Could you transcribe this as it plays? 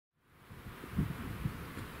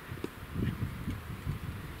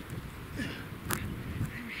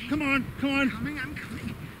Come on, come on. I'm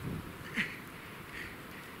coming.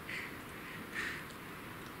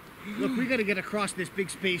 Look, we gotta get across this big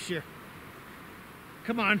space here.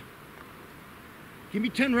 Come on. Give me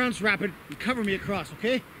 10 rounds rapid and cover me across,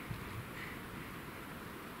 okay?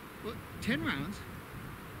 Well, 10 rounds?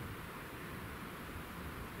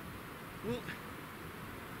 Well,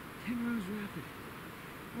 10 rounds rapid.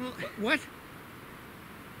 Well, What?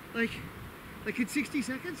 like in 60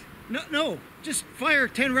 seconds? No. Just fire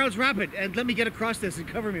 10 rounds rapid and let me get across this and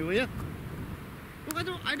cover me, will you? Well,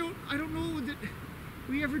 I don't know that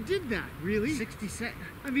we ever did that, really. 60 seconds.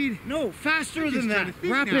 I mean, No, faster I'm just than trying that. to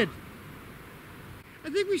think Rapid. now. I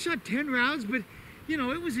think we shot 10 rounds, but, you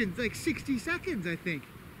know, it was in like 60 seconds, I think.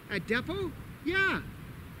 At depot? Yeah.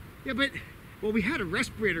 Yeah, but, well, we had a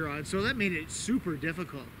respirator on, so that made it super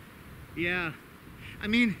difficult. Yeah. I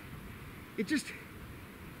mean, it just,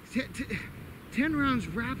 10 rounds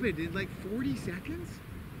rapid in like 40 seconds?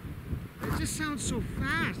 It just sounds so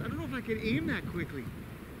fast. I don't know if I could aim that quickly.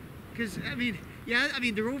 Because, I mean, yeah, I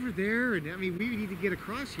mean, they're over there, and I mean, we need to get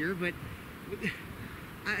across here, but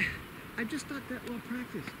I'm just not that well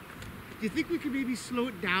practiced. Do you think we could maybe slow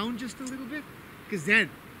it down just a little bit? Because then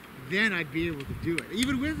I'd be able to do it,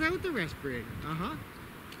 even without the respirator. Uh-huh.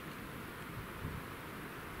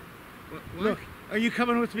 What? Look, are you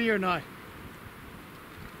coming with me or not?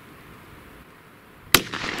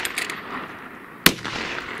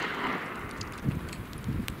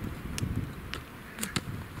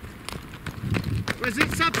 Was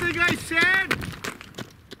it something I said?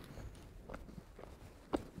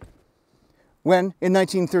 When, in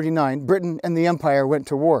 1939, Britain and the Empire went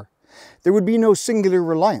to war, there would be no singular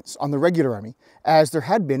reliance on the regular army, as there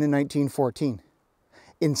had been in 1914.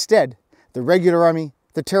 Instead, the regular army,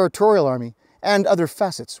 the territorial army, and other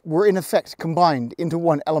facets were in effect combined into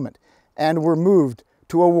one element, and were moved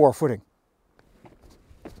to a war footing.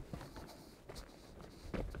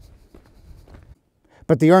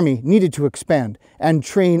 But the army needed to expand and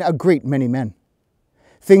train a great many men.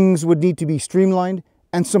 Things would need to be streamlined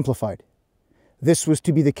and simplified. This was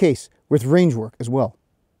to be the case with range work as well.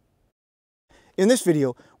 In this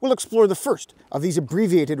video, we'll explore the first of these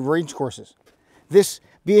abbreviated range courses, this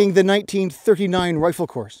being the 1939 rifle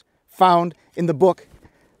course, found in the book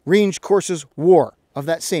Range Courses War of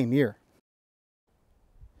that same year.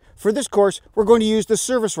 For this course, we're going to use the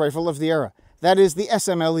service rifle of the era, that is the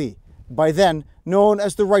SMLE, by then known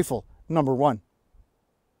as the Rifle No. 1.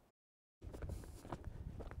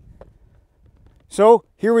 So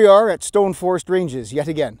here we are at Stone Forest Ranges yet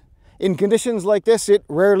again. In conditions like this, it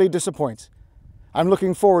rarely disappoints. I'm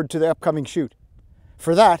looking forward to the upcoming shoot.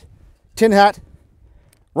 For that, tin hat,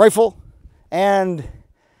 rifle, and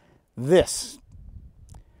this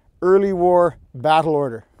early war battle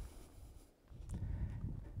order.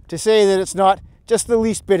 To say that it's not just the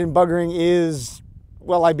least bit embuggerring is,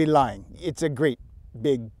 well, I'd be lying. It's a great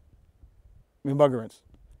big embuggerance.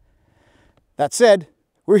 That said,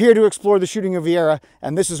 we're here to explore the shooting of the era,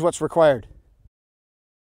 and this is what's required.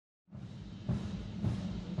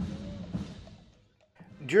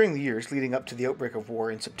 During the years leading up to the outbreak of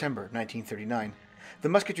war in September 1939, the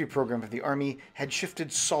musketry program of the Army had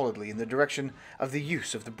shifted solidly in the direction of the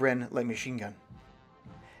use of the Bren light machine gun.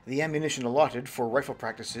 The ammunition allotted for rifle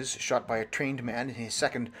practices shot by a trained man in his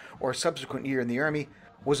second or subsequent year in the Army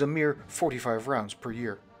was a mere 45 rounds per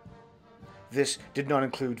year. This did not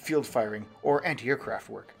include field firing or anti-aircraft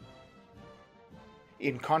work.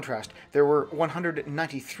 In contrast, there were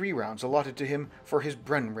 193 rounds allotted to him for his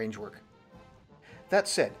Bren range work. That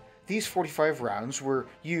said, these 45 rounds were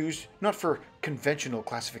used not for conventional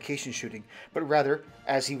classification shooting, but rather,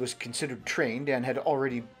 as he was considered trained and had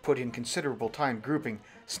already put in considerable time grouping,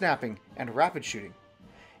 snapping, and rapid shooting,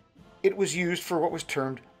 it was used for what was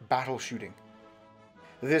termed battle shooting.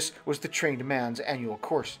 This was the trained man's annual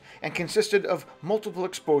course, and consisted of multiple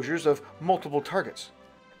exposures of multiple targets,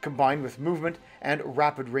 combined with movement and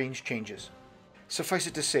rapid range changes. Suffice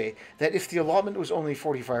it to say that if the allotment was only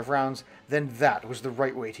 45 rounds, then that was the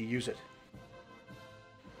right way to use it.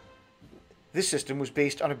 This system was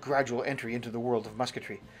based on a gradual entry into the world of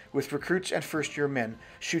musketry, with recruits and first-year men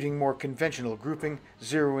shooting more conventional grouping,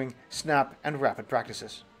 zeroing, snap, and rapid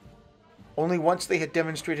practices. Only once they had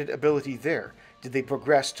demonstrated ability there did they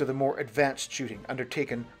progress to the more advanced shooting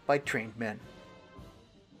undertaken by trained men.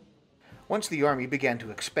 Once the Army began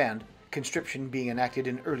to expand, conscription being enacted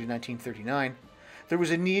in early 1939, there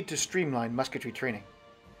was a need to streamline musketry training.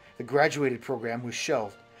 The graduated program was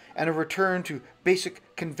shelved, and a return to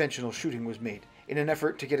basic conventional shooting was made in an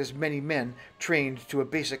effort to get as many men trained to a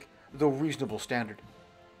basic, though reasonable standard.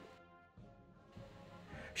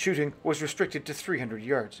 Shooting was restricted to 300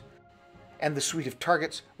 yards, and the suite of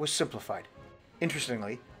targets was simplified.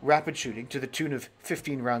 Interestingly, rapid shooting to the tune of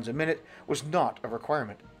 15 rounds a minute was not a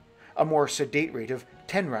requirement. A more sedate rate of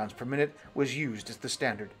 10 rounds per minute was used as the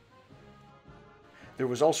standard. There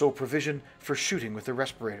was also provision for shooting with a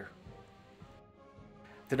respirator.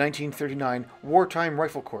 The 1939 wartime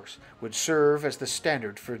rifle course would serve as the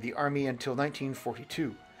standard for the Army until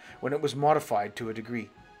 1942, when it was modified to a degree.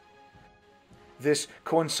 This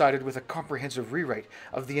coincided with a comprehensive rewrite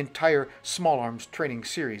of the entire small arms training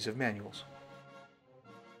series of manuals.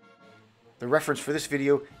 The reference for this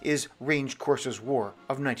video is Range Courses War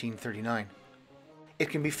of 1939. It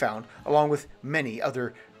can be found, along with many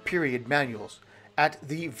other period manuals, at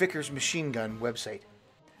the Vickers Machine Gun website.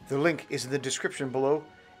 The link is in the description below,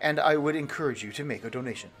 and I would encourage you to make a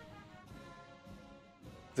donation.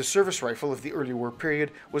 The service rifle of the early war period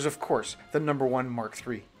was, of course, the No. 1 Mark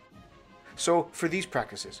III. So, for these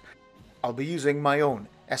practices, I'll be using my own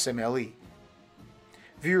SMLE.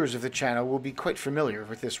 Viewers of the channel will be quite familiar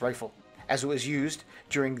with this rifle, as it was used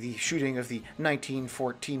during the shooting of the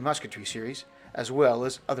 1914 Musketry series, as well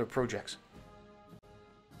as other projects.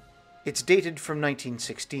 It's dated from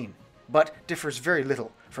 1916, but differs very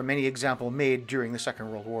little from any example made during the Second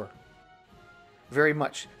World War. Very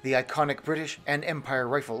much the iconic British and Empire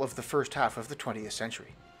rifle of the first half of the 20th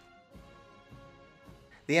century.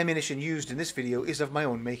 The ammunition used in this video is of my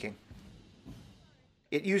own making.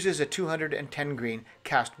 It uses a 210 grain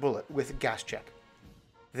cast bullet with gas check.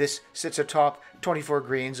 This sits atop 24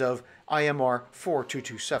 grains of IMR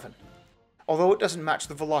 4227. Although it doesn't match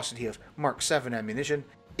the velocity of Mark 7 ammunition,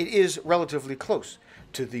 it is relatively close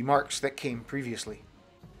to the marks that came previously.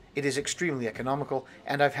 It is extremely economical,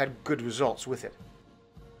 and I've had good results with it.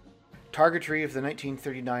 Targetry of the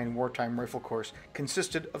 1939 wartime rifle course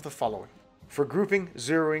consisted of the following. For grouping,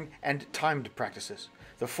 zeroing, and timed practices,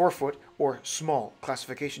 the 4-foot or small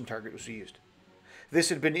classification target was used. This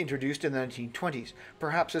had been introduced in the 1920s,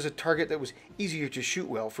 perhaps as a target that was easier to shoot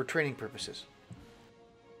well for training purposes.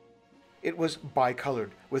 It was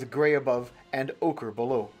bicolored, with grey above and ochre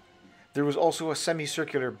below. There was also a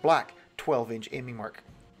semicircular black 12-inch aiming mark.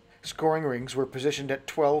 Scoring rings were positioned at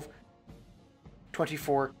 12,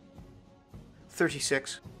 24,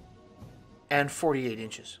 36, and 48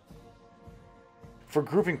 inches. For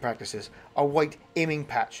grouping practices, a white aiming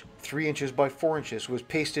patch, 3 inches by 4 inches, was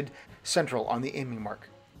pasted central on the aiming mark.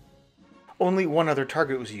 Only one other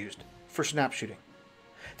target was used, for snap shooting.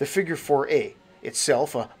 The figure 4A,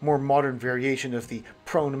 itself a more modern variation of the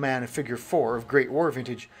prone man figure 4 of Great War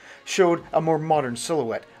vintage, showed a more modern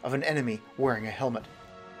silhouette of an enemy wearing a helmet.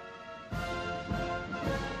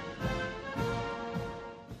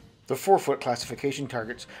 The 4-foot classification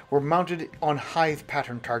targets were mounted on Hythe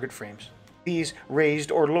pattern target frames. These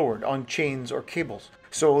raised or lowered on chains or cables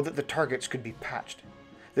so that the targets could be patched.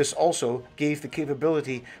 This also gave the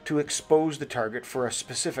capability to expose the target for a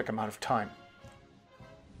specific amount of time.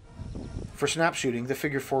 For snap shooting, the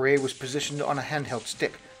figure 4A was positioned on a handheld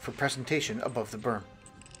stick for presentation above the berm.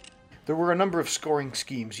 There were a number of scoring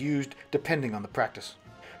schemes used depending on the practice.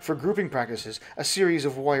 For grouping practices, a series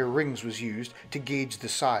of wire rings was used to gauge the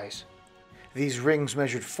size. These rings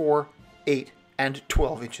measured 4, 8, and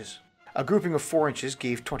 12 inches. A grouping of 4 inches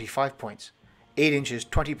gave 25 points, 8 inches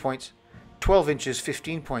 20 points, 12 inches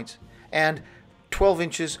 15 points, and 12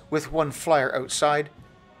 inches with one flyer outside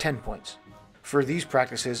 10 points. For these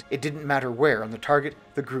practices, it didn't matter where on the target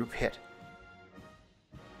the group hit.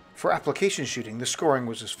 For application shooting, the scoring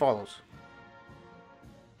was as follows.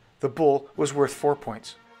 The bull was worth 4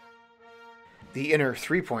 points, the inner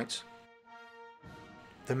 3 points,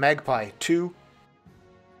 the magpie 2,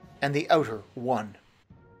 and the outer 1.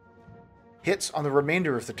 Hits on the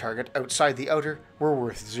remainder of the target outside the outer were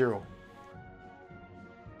worth 0.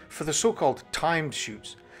 For the so-called timed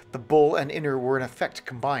shoots, the bull and inner were in effect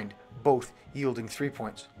combined, both yielding 3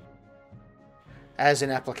 points. As in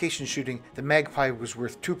application shooting, the magpie was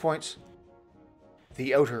worth 2 points,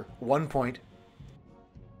 the outer 1 point,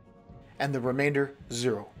 and the remainder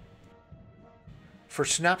 0. For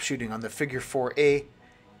snap shooting on the figure 4A,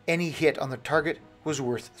 any hit on the target was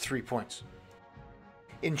worth 3 points.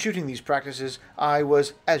 In shooting these practices, I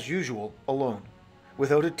was, as usual, alone,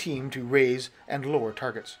 without a team to raise and lower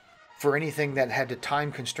targets. For anything that had a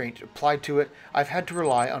time constraint applied to it, I've had to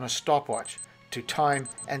rely on a stopwatch to time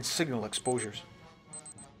and signal exposures.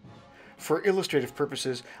 For illustrative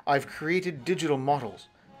purposes, I've created digital models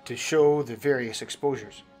to show the various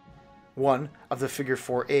exposures. One of the figure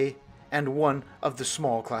 4A and one of the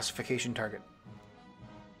small classification target.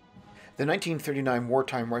 The 1939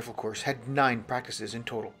 wartime rifle course had 9 practices in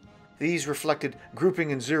total. These reflected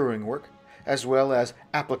grouping and zeroing work, as well as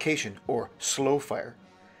application or slow fire,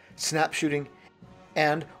 snap shooting,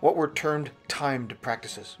 and what were termed timed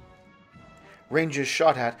practices. Ranges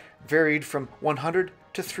shot at varied from 100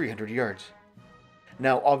 to 300 yards.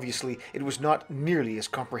 Now, obviously, it was not nearly as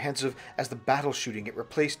comprehensive as the battle shooting it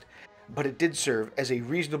replaced, but it did serve as a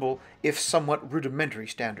reasonable, if somewhat rudimentary,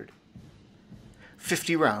 standard.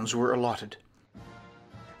 50 rounds were allotted.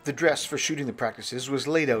 The dress for shooting the practices was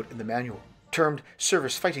laid out in the manual, termed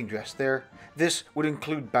service fighting dress there. This would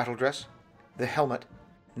include battle dress, the helmet,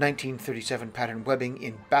 1937 pattern webbing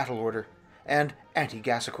in battle order, and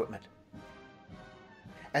anti-gas equipment.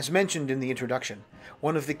 As mentioned in the introduction,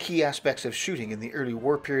 one of the key aspects of shooting in the early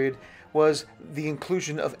war period was the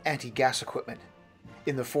inclusion of anti-gas equipment,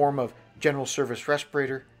 in the form of general service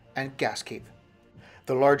respirator and gas cape.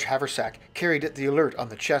 The large haversack carried at the alert on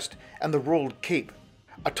the chest, and the rolled cape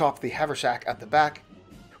atop the haversack at the back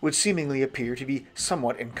would seemingly appear to be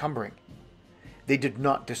somewhat encumbering. They did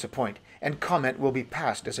not disappoint, and comment will be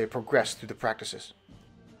passed as I progress through the practices.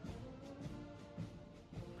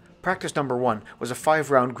 Practice number 1 was a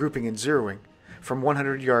 5-round grouping and zeroing from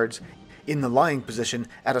 100 yards in the lying position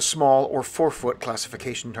at a small or 4-foot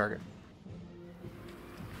classification target.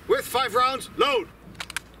 With 5 rounds, load!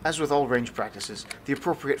 As with all range practices, the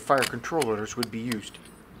appropriate fire control orders would be used.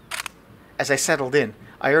 As I settled in,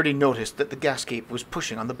 I already noticed that the gas cape was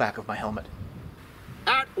pushing on the back of my helmet.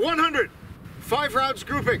 At 100! 5 rounds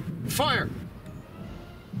grouping. Fire!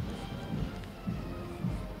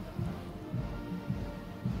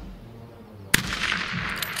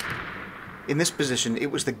 In this position,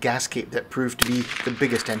 it was the gas cape that proved to be the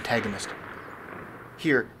biggest antagonist.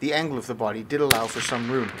 Here, the angle of the body did allow for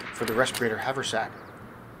some room for the respirator haversack.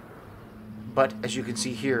 But, as you can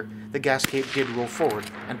see here, the gas cape did roll forward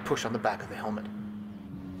and push on the back of the helmet.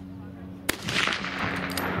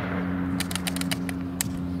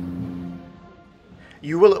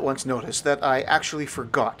 You will at once notice that I actually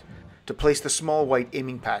forgot to place the small white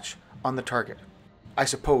aiming patch on the target. I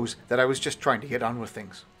suppose that I was just trying to get on with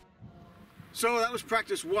things. So that was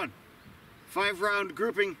practice 1. 5-round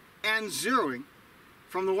grouping and zeroing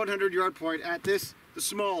from the 100-yard point at the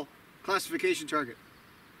small classification target.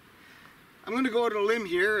 I'm going to go out on a limb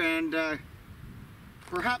here and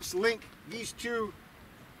perhaps link these 2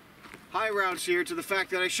 high rounds here to the fact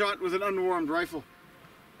that I shot with an unwarmed rifle.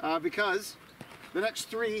 Because the next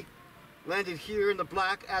 3 landed here in the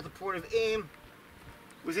black at the point of aim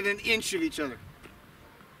within an inch of each other.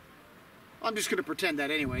 I'm just going to pretend that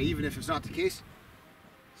anyway, even if it's not the case.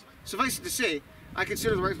 Suffice it to say, I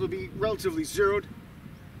consider the rifle to be relatively zeroed.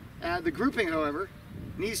 The grouping, however,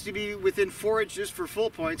 needs to be within 4 inches for full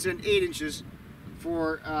points and 8 inches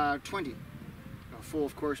for 20. Full,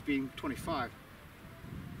 of course, being 25.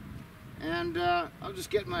 And I'll just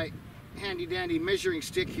get my handy-dandy measuring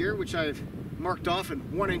stick here, which I've marked off in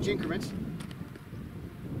 1-inch increments.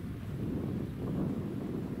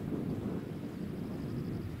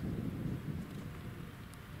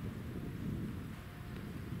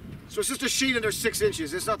 So it's just a shade under 6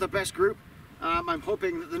 inches. It's not the best group. I'm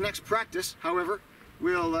hoping that the next practice, however,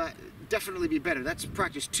 will definitely be better. That's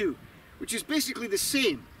practice 2, which is basically the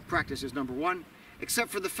same practice as number 1, except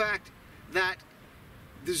for the fact that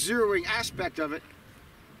the zeroing aspect of it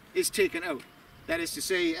is taken out. That is to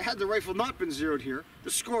say, had the rifle not been zeroed here,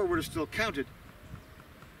 the score would have still counted.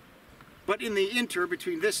 But in the inter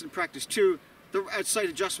between this and practice 2, the sight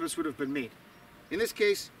adjustments would have been made. In this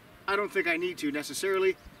case, I don't think I need to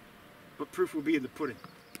necessarily, but proof will be in the pudding.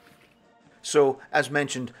 So, as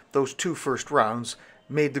mentioned, those 2 first rounds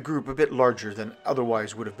made the group a bit larger than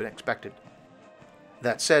otherwise would have been expected.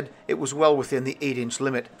 That said, it was well within the 8-inch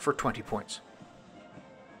limit for 20 points.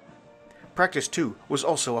 Practice 2 was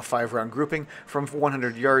also a 5-round grouping from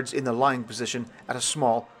 100 yards in the lying position at a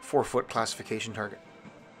small 4-foot classification target.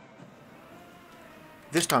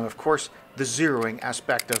 This time, of course, the zeroing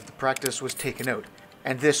aspect of the practice was taken out,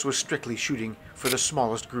 and this was strictly shooting for the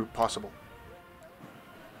smallest group possible.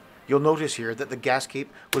 You'll notice here that the gas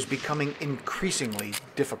cape was becoming increasingly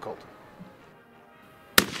difficult.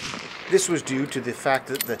 This was due to the fact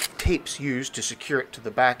that the tapes used to secure it to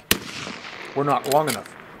the back were not long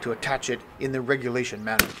enough to attach it in the regulation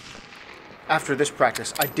manner. After this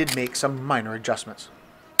practice, I did make some minor adjustments.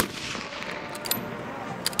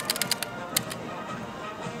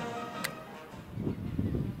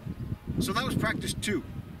 So that was practice 2,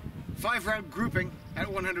 5-round grouping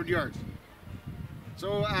at 100 yards.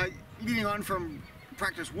 So leading on from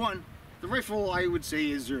practice 1, the rifle I would say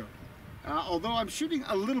is 0. Although I'm shooting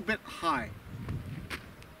a little bit high.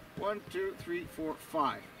 1, 2, 3, 4,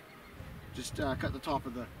 5. Just cut the top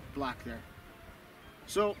of the black there.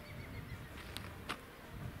 So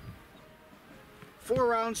 4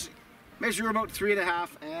 rounds Measure about 3.5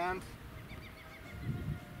 and,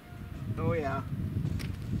 oh yeah,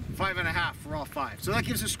 5.5 for all 5. So that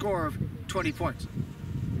gives a score of 20 points.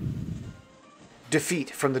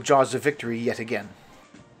 Defeat from the jaws of victory yet again.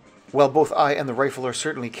 While both I and the rifle are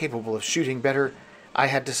certainly capable of shooting better, I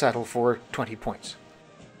had to settle for 20 points.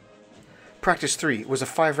 Practice 3 was a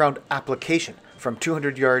 5-round application from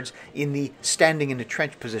 200 yards in the standing in a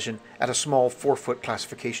trench position at a small 4-foot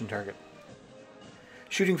classification target.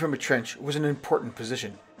 Shooting from a trench was an important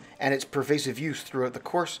position, and its pervasive use throughout the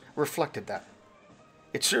course reflected that.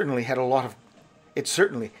 It certainly had a lot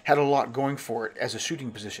going for it as a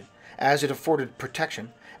shooting position, as it afforded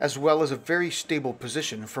protection, as well as a very stable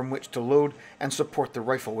position from which to load and support the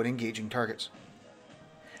rifle when engaging targets.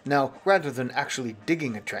 Now, rather than actually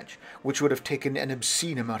digging a trench, which would have taken an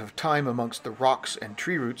obscene amount of time amongst the rocks and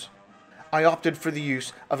tree roots, I opted for the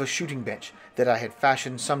use of a shooting bench that I had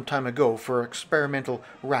fashioned some time ago for experimental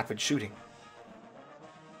rapid shooting.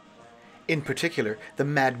 In particular, the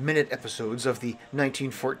Mad Minute episodes of the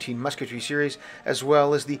 1914 Musketry series, as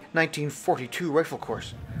well as the 1942 rifle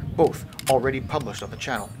course, both already published on the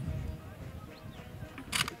channel.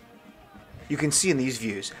 You can see in these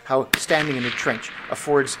views how standing in a trench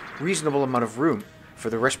affords reasonable amount of room for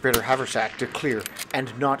the respirator haversack to clear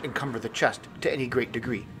and not encumber the chest to any great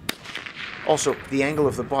degree. Also, the angle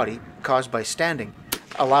of the body, caused by standing,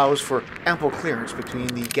 allows for ample clearance between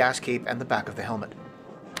the gas cape and the back of the helmet.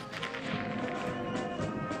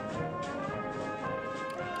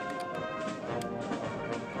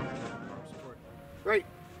 Right,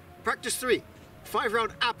 practice 3,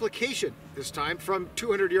 5-round application this time from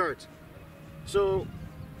 200 yards. So,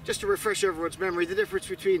 just to refresh everyone's memory, the difference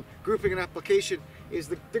between grouping and application is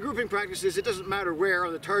the grouping practice is it doesn't matter where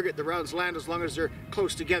on the target the rounds land as long as they're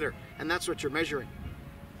close together, and that's what you're measuring.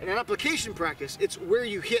 In an application practice, it's where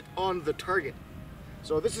you hit on the target.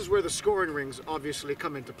 So this is where the scoring rings obviously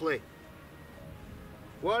come into play.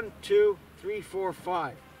 1, 2, 3, 4,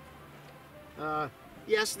 5.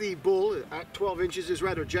 Yes, the bull at 12 inches is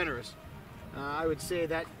rather generous. I would say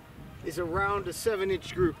that is around a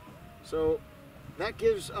 7-inch group. So that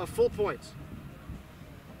gives full points.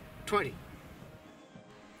 20.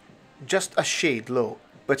 Just a shade low,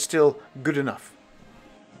 but still good enough.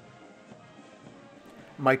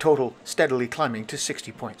 My total steadily climbing to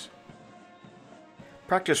 60 points.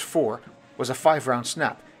 Practice 4 was a 5-round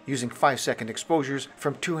snap using 5-second exposures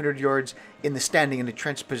from 200 yards in the standing in a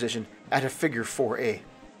trench position at a figure 4A.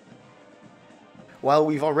 While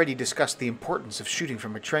we've already discussed the importance of shooting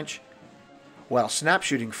from a trench, while snap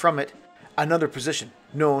shooting from it, another position,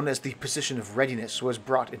 known as the position of readiness, was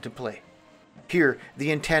brought into play. Here,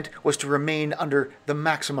 the intent was to remain under the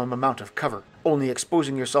maximum amount of cover, only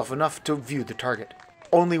exposing yourself enough to view the target.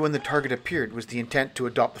 Only when the target appeared was the intent to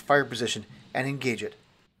adopt the fire position and engage it.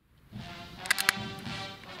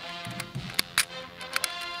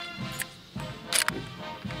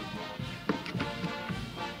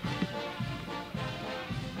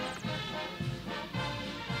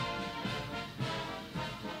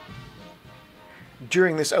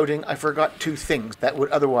 During this outing, I forgot 2 things that would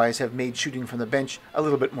otherwise have made shooting from the bench a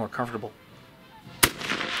little bit more comfortable.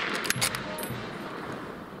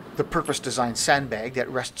 The purpose-designed sandbag that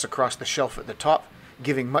rests across the shelf at the top,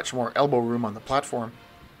 giving much more elbow room on the platform,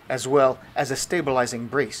 as well as a stabilizing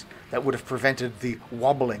brace that would have prevented the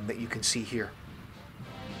wobbling that you can see here.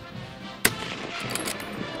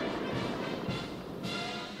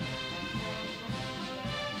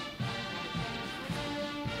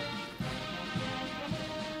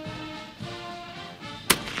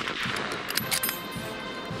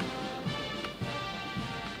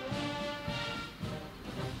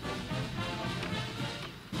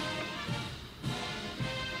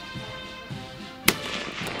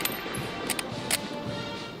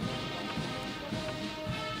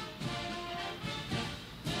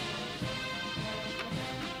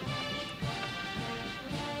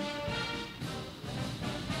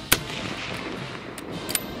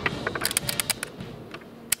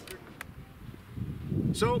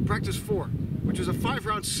 So, practice 4, which was a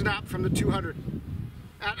 5-round snap from the 200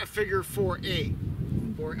 at a figure 4A,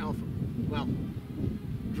 4 alpha. Well,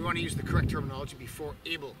 if you want to use the correct terminology, it'd be 4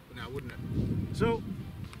 able now, wouldn't it? So,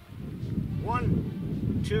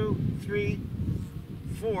 1, 2, 3,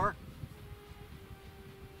 4.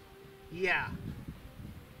 Yeah.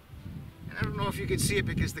 And I don't know if you can see it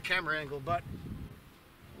because the camera angle, but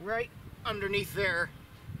right underneath there.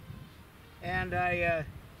 And I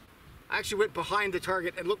actually went behind the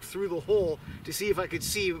target and looked through the hole to see if I could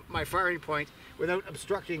see my firing point without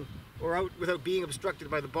obstructing or without being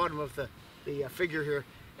obstructed by the bottom of the figure here.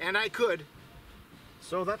 And I could.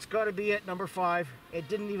 So that's got to be it, number 5. It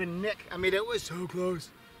didn't even nick. I mean, it was so close.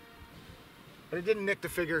 But it didn't nick the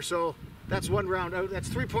figure, so that's 1 round out. That's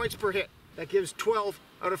 3 points per hit. That gives 12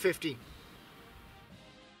 out of 15.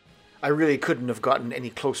 I really couldn't have gotten any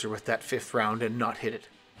closer with that 5th round and not hit it.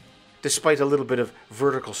 Despite a little bit of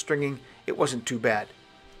vertical stringing, it wasn't too bad.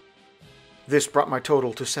 This brought my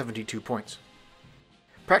total to 72 points.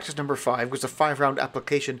 Practice number 5 was a 5-round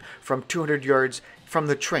application from 200 yards from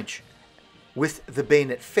the trench, with the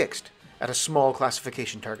bayonet fixed at a small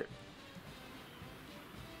classification target.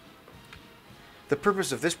 The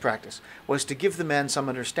purpose of this practice was to give the man some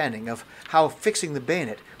understanding of how fixing the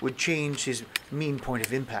bayonet would change his mean point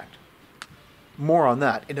of impact. More on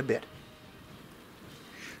that in a bit.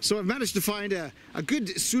 So I've managed to find a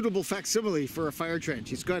good suitable facsimile for a fire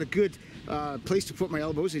trench. It's got a good place to put my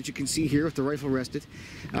elbows, as you can see here with the rifle rested.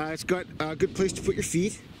 It's got a good place to put your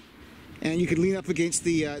feet, and you can lean up against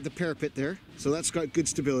the parapet there, so that's got good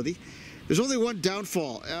stability. There's only one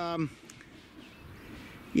downfall.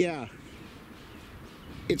 Yeah,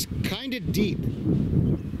 it's kind of deep.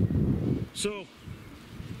 So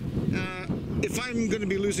if I'm going to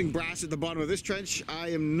be losing brass at the bottom of this trench, I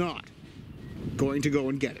am not going to go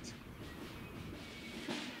and get it.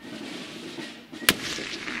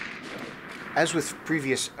 As with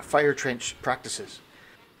previous fire trench practices,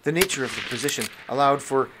 the nature of the position allowed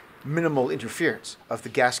for minimal interference of the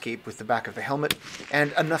gas cape with the back of the helmet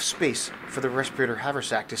and enough space for the respirator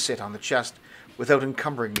haversack to sit on the chest without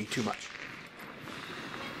encumbering me too much.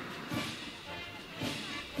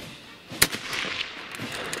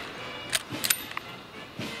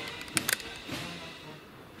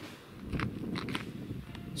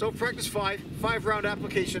 So practice 5-round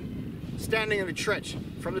application, standing in a trench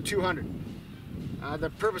from the 200. The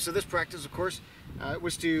purpose of this practice, of course,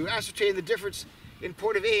 was to ascertain the difference in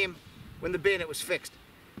point of aim when the bayonet was fixed,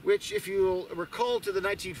 which, if you'll recall to the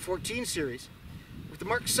 1914 series, with the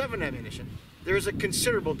Mark 7 ammunition, there is a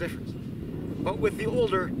considerable difference. But with the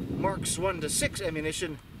older Marks 1 to 6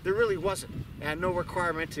 ammunition, there really wasn't, and no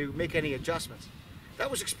requirement to make any adjustments. That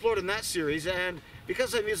was explored in that series, and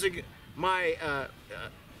because I'm using my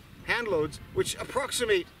hand loads, which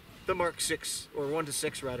approximate the Mark 6, or 1 to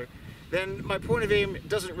 6 rather, then my point of aim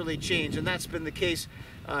doesn't really change, and that's been the case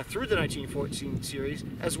through the 1914 series,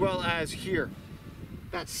 as well as here.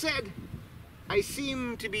 That said, I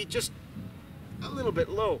seem to be just a little bit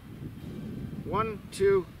low. 1,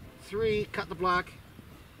 2, 3, cut the black,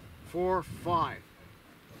 4, 5.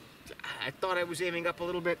 I thought I was aiming up a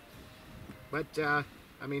little bit, but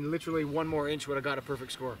I mean, literally 1 more inch would have got a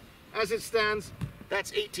perfect score. As it stands,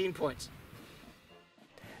 that's 18 points.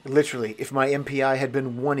 Literally, if my MPI had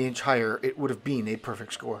been 1 inch higher, it would have been a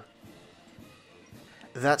perfect score.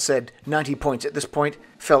 That said, 90 points at this point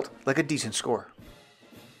felt like a decent score.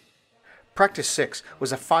 Practice 6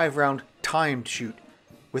 was a 5-round timed shoot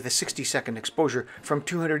with a 60-second exposure from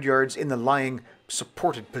 200 yards in the lying,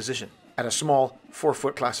 supported position at a small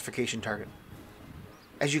 4-foot classification target.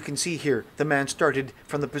 As you can see here, the man started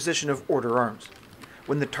from the position of order arms.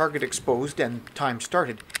 When the target exposed and time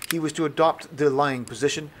started, he was to adopt the lying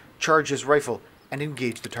position, charge his rifle, and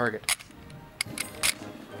engage the target.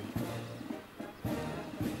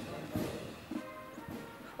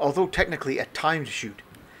 Although technically a timed shoot,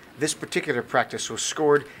 this particular practice was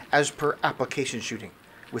scored as per application shooting,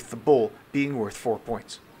 with the bull being worth 4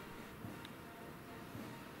 points.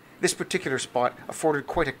 This particular spot afforded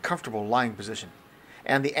quite a comfortable lying position,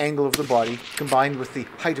 and the angle of the body, combined with the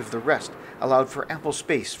height of the rest, allowed for ample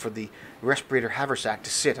space for the respirator haversack to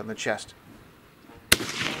sit on the chest.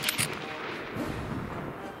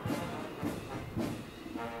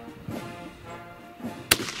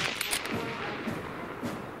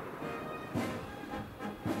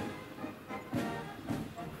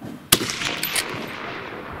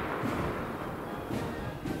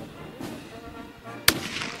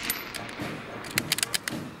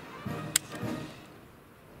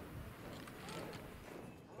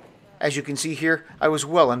 As you can see here, I was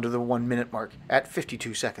well under the 1 minute mark at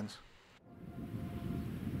 52 seconds.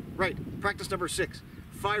 Right, practice number 6,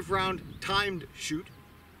 5-round timed shoot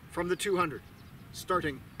from the 200,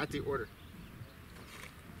 starting at the order.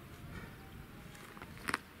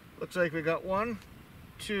 Looks like we got 1,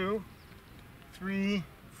 2, 3,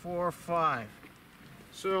 4, 5.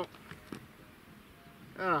 So,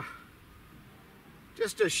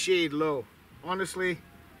 just a shade low. Honestly,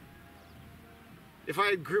 if I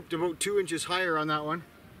had grouped about 2 inches higher on that one,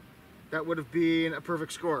 that would have been a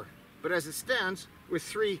perfect score. But as it stands, with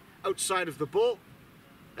 3 outside of the bull,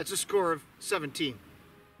 that's a score of 17.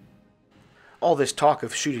 All this talk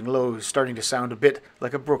of shooting low is starting to sound a bit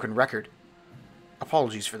like a broken record.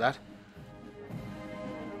 Apologies for that.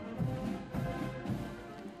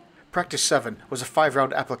 Practice 7 was a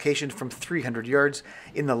 5-round application from 300 yards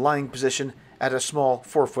in the lying position at a small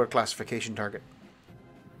 4-foot classification target.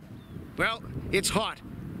 Well, it's hot,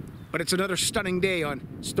 but it's another stunning day on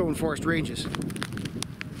Stone Forest Ranges.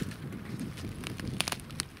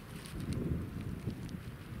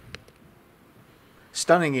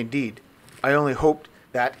 Stunning indeed. I only hoped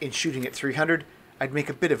that in shooting at 300, I'd make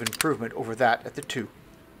a bit of improvement over that at the 2.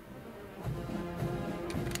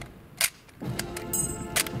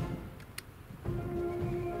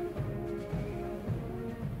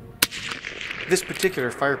 This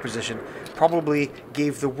particular fire position probably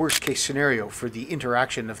gave the worst case scenario for the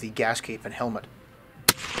interaction of the gas cape and helmet.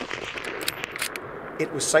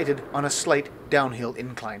 It was sighted on a slight downhill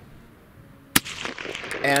incline.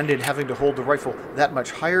 And in having to hold the rifle that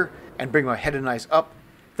much higher and bring my head and eyes up,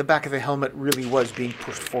 the back of the helmet really was being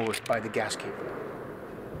pushed forward by the gas cape.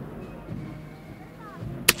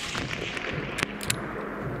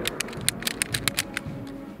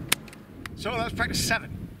 So that was practice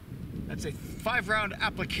 7. That's a 5-round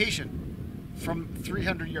application from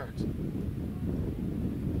 300 yards.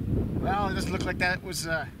 Well, it doesn't look like that was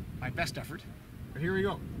my best effort, but here we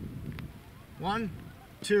go. 1,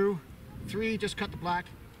 2, 3, just cut the black.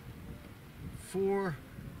 4,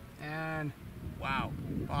 and wow,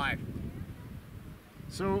 5.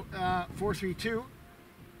 So 4, 3, 2,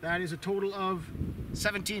 that is a total of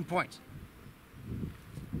 17 points.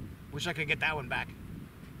 Wish I could get that one back.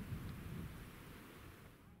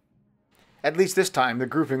 At least this time, the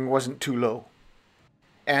grouping wasn't too low.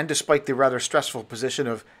 And despite the rather stressful position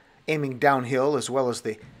of aiming downhill as well as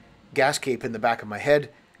the gas cape in the back of my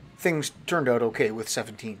head, things turned out okay with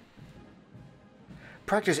 17.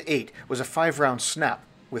 Practice 8 was a 5-round snap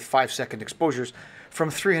with 5-second exposures from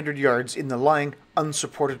 300 yards in the lying,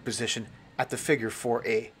 unsupported position at the figure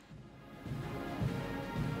 4A.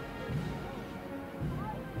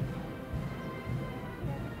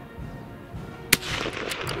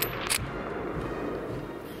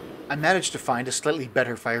 I managed to find a slightly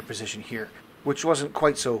better fire position here, which wasn't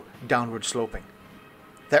quite so downward sloping.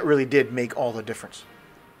 That really did make all the difference.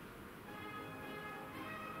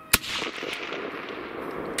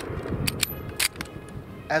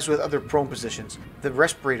 As with other prone positions, the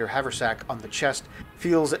respirator haversack on the chest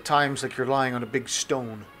feels at times like you're lying on a big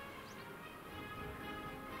stone.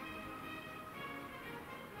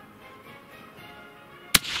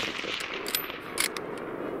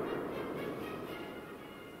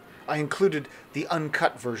 I included the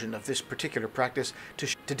uncut version of this particular practice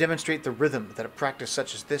to demonstrate the rhythm that a practice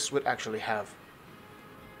such as this would actually have.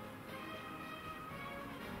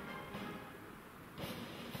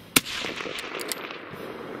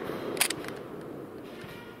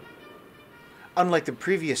 Unlike the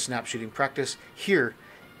previous snap shooting practice, here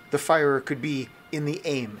the firer could be in the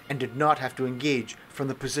aim and did not have to engage from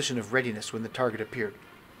the position of readiness when the target appeared.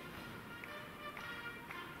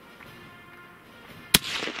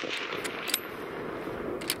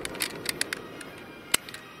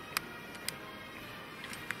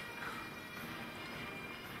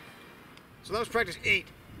 So that was practice 8.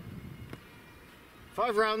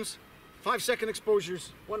 5 rounds, 5-second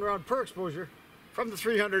exposures, 1 round per exposure from the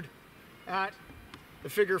 300 at the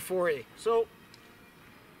figure 4A. So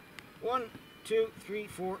 1, 2, 3,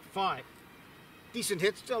 4, 5. Decent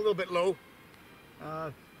hits, still a little bit low.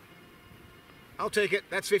 I'll take it.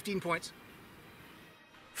 That's 15 points.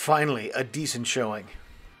 Finally, a decent showing.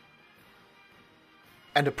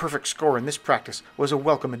 And a perfect score in this practice was a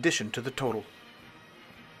welcome addition to the total.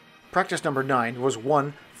 Practice number 9 was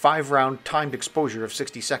one 5-round timed exposure of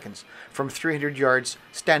 60 seconds from 300 yards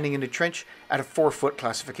standing in a trench at a 4-foot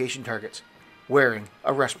classification target, wearing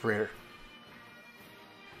a respirator.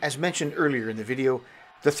 As mentioned earlier in the video,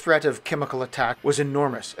 the threat of chemical attack was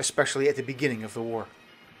enormous, especially at the beginning of the war.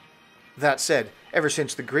 That said, ever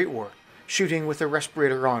since the Great War, shooting with a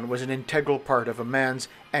respirator on was an integral part of a man's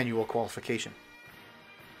annual qualification.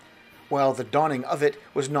 While the donning of it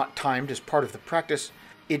was not timed as part of the practice,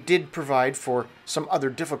 it did provide for some other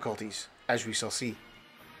difficulties, as we shall see.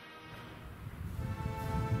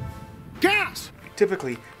 Gas!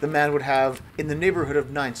 Typically, the man would have in the neighborhood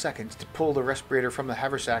of 9 seconds to pull the respirator from the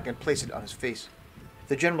haversack and place it on his face.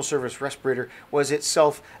 The General Service respirator was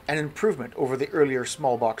itself an improvement over the earlier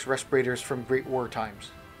small box respirators from Great War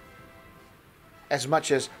times. As much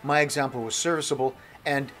as my example was serviceable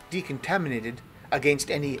and decontaminated against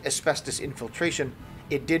any asbestos infiltration,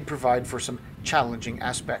 it did provide for some challenging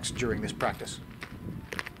aspects during this practice.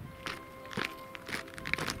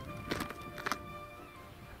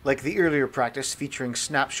 Like the earlier practice featuring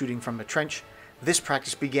snap shooting from the trench, this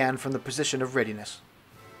practice began from the position of readiness.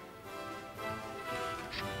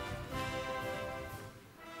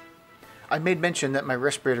 I made mention that my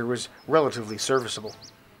respirator was relatively serviceable.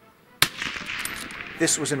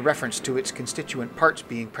 This was in reference to its constituent parts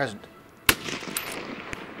being present.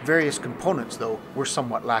 Various components, though, were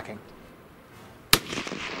somewhat lacking.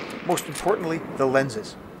 Most importantly, the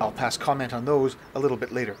lenses. I'll pass comment on those a little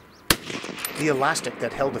bit later. The elastic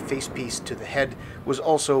that held the facepiece to the head was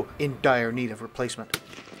also in dire need of replacement.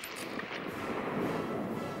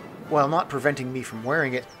 While not preventing me from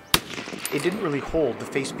wearing it, it didn't really hold the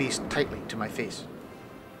facepiece tightly to my face.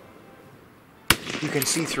 You can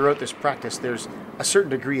see throughout this practice there's a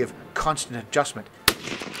certain degree of constant adjustment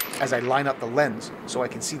as I line up the lens so I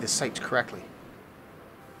can see the sights correctly.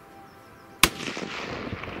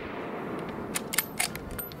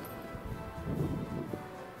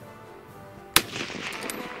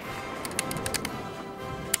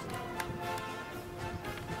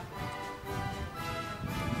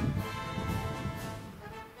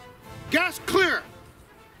 Gas clear!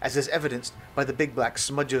 As is evidenced by the big black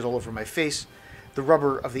smudges all over my face, the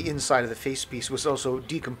rubber of the inside of the facepiece was also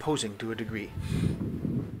decomposing to a degree.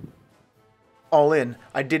 All in,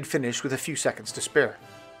 I did finish with a few seconds to spare.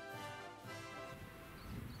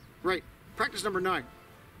 Right, practice number 9.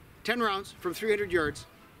 10 rounds from 300 yards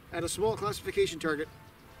at a small classification target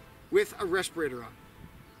with a respirator on.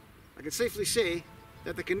 I can safely say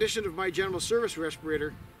that the condition of my general service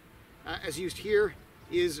respirator, as used here,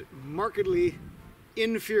 is markedly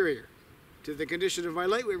inferior to the condition of my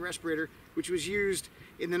lightweight respirator, which was used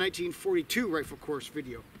in the 1942 rifle course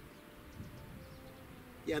video.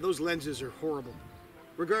 Yeah, those lenses are horrible.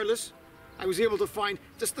 Regardless, I was able to find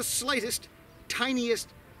just the slightest, tiniest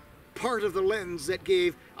part of the lens that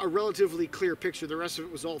gave a relatively clear picture. The rest of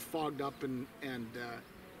it was all fogged up and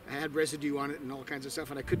had residue on it and all kinds of stuff,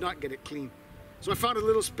 and I could not get it clean. So I found a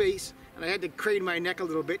little space, and I had to crane my neck a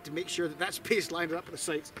little bit to make sure that that space lined up with the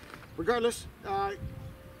sights. Regardless,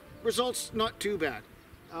 results not too bad.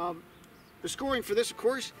 The scoring for this, of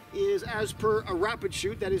course, is as per a rapid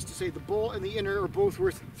shoot. That is to say, the ball and the inner are both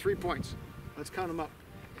worth 3 points. Let's count them up.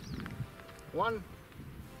 1,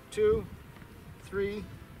 2, 3,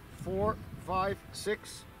 4, 5,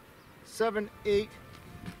 6, 7, 8,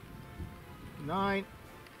 9,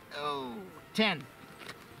 10.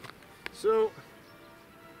 So,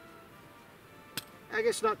 I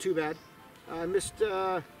guess not too bad. I missed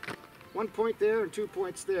 1 point there and 2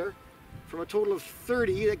 points there. From a total of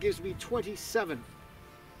 30, that gives me 27.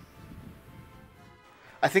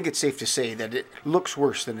 I think it's safe to say that it looks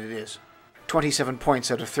worse than it is. 27 points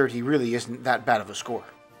out of 30 really isn't that bad of a score.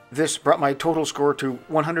 This brought my total score to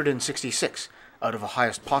 166 out of a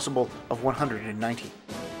highest possible of 190.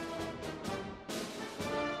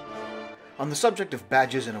 On the subject of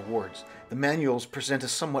badges and awards, the manuals present a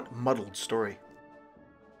somewhat muddled story.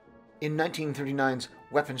 In 1939's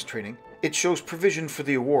weapons training, it shows provision for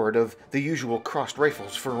the award of the usual crossed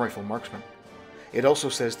rifles for rifle marksmen. It also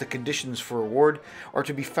says the conditions for award are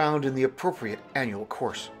to be found in the appropriate annual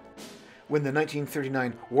course. When the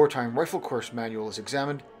 1939 Wartime Rifle Course Manual is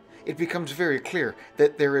examined, it becomes very clear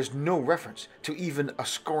that there is no reference to even a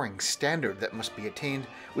scoring standard that must be attained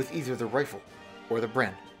with either the rifle or the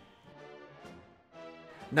Bren.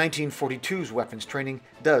 1942's weapons training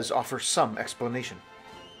does offer some explanation.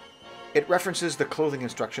 It references the clothing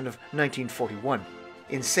instruction of 1941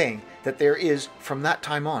 in saying that there is, from that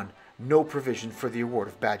time on, no provision for the award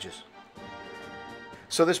of badges.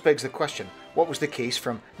 So this begs the question, what was the case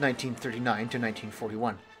from 1939 to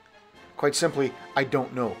 1941? Quite simply, I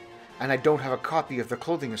don't know, and I don't have a copy of the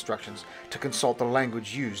clothing instructions to consult the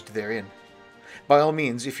language used therein. By all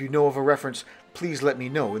means, if you know of a reference, please let me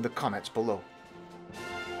know in the comments below.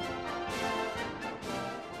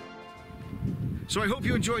 So I hope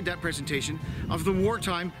you enjoyed that presentation of the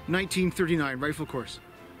Wartime 1939 rifle course.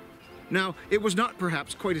 Now, it was not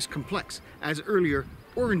perhaps quite as complex as earlier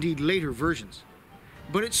or indeed later versions,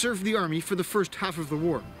 but it served the Army for the first half of the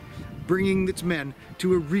war, bringing its men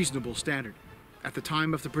to a reasonable standard. At the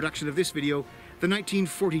time of the production of this video, the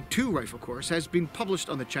 1942 rifle course has been published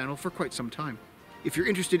on the channel for quite some time. If you're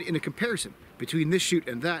interested in a comparison between this shoot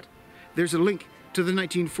and that, there's a link to the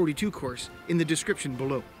 1942 course in the description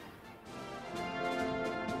below.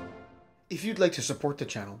 If you'd like to support the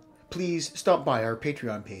channel, please stop by our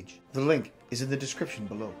Patreon page. The link is in the description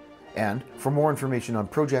below. And for more information on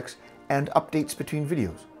projects and updates between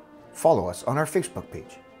videos, follow us on our Facebook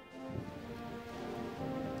page.